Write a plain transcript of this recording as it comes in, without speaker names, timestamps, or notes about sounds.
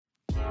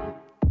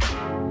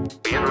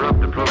We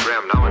interrupt the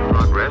program now in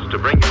progress to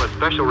bring you a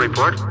special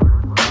report.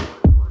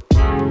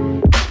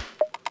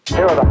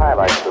 Here are the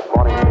highlights this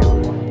morning's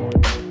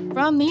news.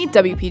 From the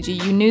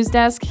WPGU News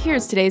Desk,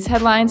 here's today's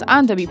headlines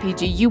on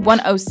WPGU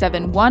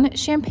 1071,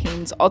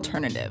 Champaign's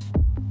Alternative.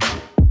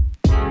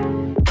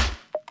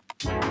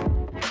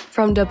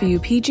 From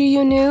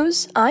WPGU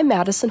News, I'm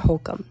Madison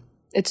Holcomb.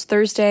 It's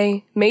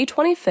Thursday, May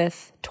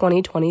 25th,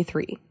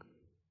 2023.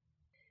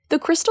 The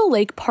Crystal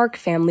Lake Park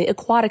Family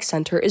Aquatic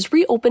Center is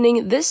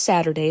reopening this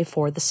Saturday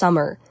for the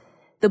summer.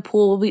 The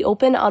pool will be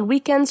open on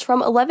weekends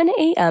from 11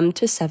 a.m.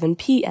 to 7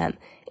 p.m.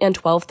 and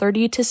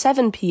 12:30 to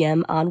 7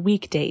 p.m. on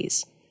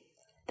weekdays.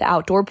 The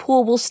outdoor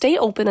pool will stay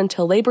open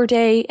until Labor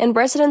Day, and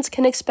residents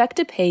can expect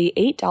to pay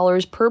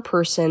 $8 per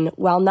person,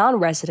 while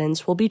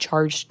non-residents will be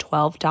charged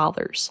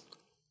 $12.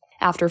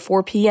 After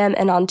 4 p.m.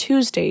 and on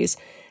Tuesdays,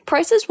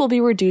 prices will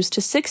be reduced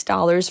to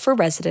 $6 for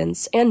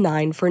residents and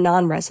 $9 for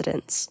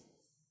non-residents.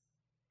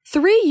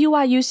 3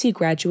 UIUC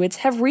graduates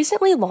have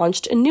recently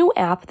launched a new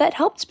app that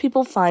helps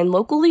people find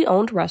locally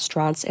owned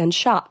restaurants and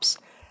shops.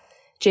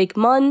 Jake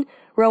Munn,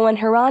 Rowan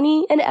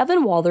Hirani, and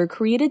Evan Waller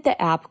created the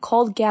app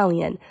called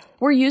Galleon,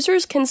 where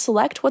users can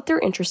select what they're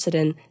interested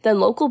in, then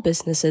local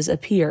businesses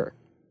appear.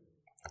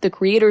 The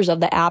creators of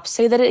the app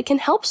say that it can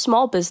help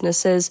small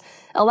businesses,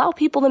 allow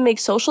people to make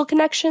social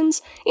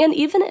connections, and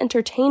even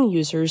entertain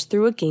users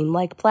through a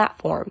game-like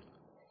platform.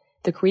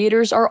 The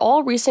creators are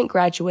all recent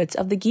graduates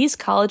of the Gies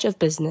College of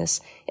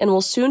Business and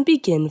will soon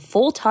begin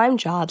full-time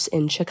jobs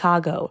in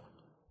Chicago.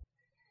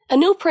 A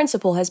new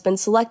principal has been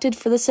selected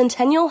for the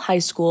Centennial High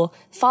School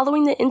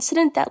following the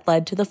incident that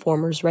led to the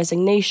former's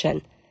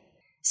resignation.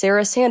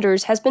 Sarah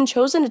Sanders has been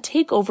chosen to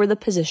take over the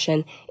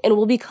position and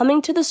will be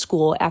coming to the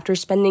school after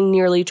spending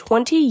nearly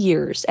 20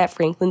 years at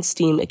Franklin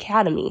STEAM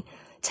Academy,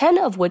 10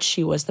 of which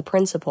she was the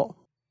principal.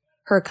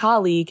 Her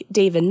colleague,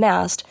 David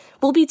Mast,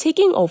 will be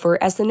taking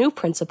over as the new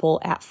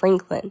principal at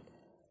Franklin.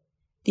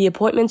 The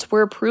appointments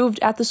were approved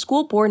at the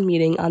school board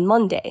meeting on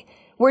Monday,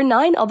 where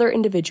 9 other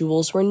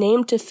individuals were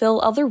named to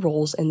fill other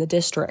roles in the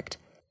district.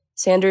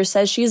 Sanders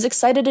says she is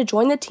excited to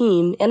join the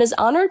team and is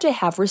honored to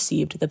have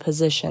received the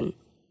position.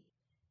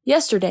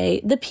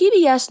 Yesterday, the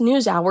PBS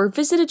NewsHour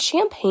visited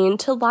Champaign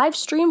to live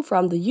stream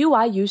from the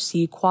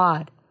UIUC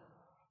Quad.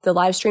 The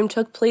live stream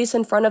took place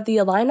in front of the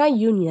Illini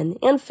Union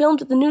and filmed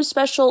the news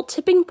special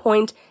Tipping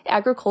Point: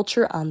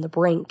 Agriculture on the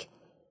Brink.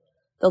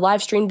 The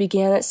live stream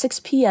began at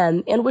 6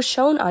 p.m. and was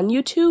shown on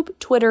YouTube,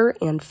 Twitter,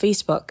 and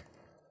Facebook.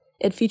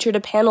 It featured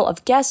a panel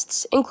of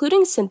guests,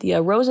 including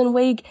Cynthia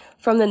Rosenweg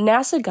from the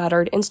NASA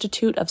Goddard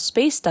Institute of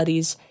Space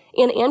Studies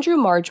and Andrew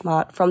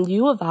Margemont from the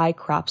U of I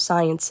Crop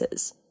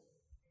Sciences.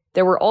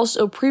 There were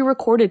also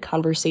pre-recorded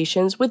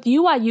conversations with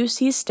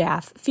UIUC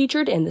staff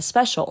featured in the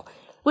special,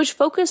 which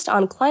focused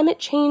on climate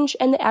change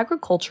and the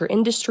agriculture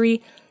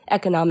industry,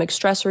 economic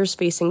stressors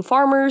facing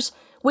farmers,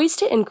 ways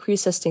to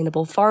increase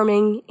sustainable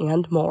farming,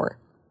 and more.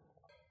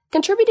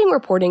 Contributing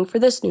reporting for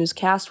this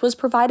newscast was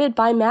provided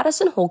by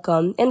Madison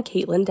Holcomb and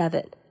Caitlin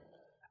Devitt.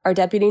 Our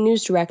deputy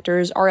news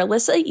directors are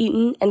Alyssa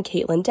Eaton and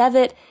Caitlin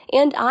Devitt,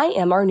 and I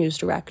am our news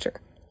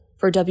director.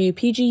 For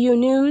WPGU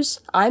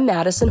News, I'm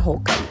Madison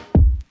Holcomb.